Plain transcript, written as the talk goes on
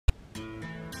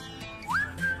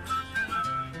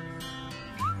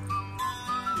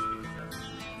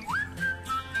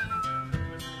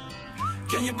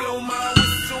Can you blow my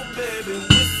whistle, baby,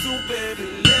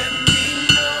 let me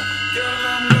know. Girl,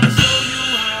 I'm gonna show you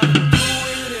how to do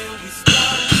it, and we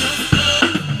start just slow.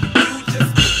 You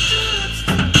just put your lips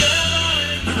together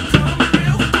and you come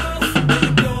real close. Can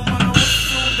you blow my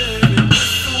whistle, baby,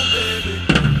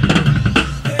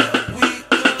 here we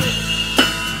go.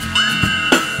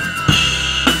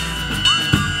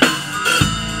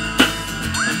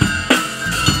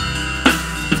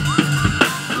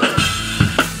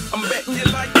 I'm betting you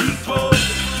like people,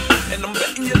 and I'm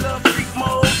betting you love freak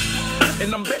mode,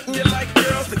 and I'm betting you like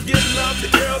girls to give love to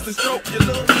girls and stroke your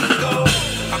little ego.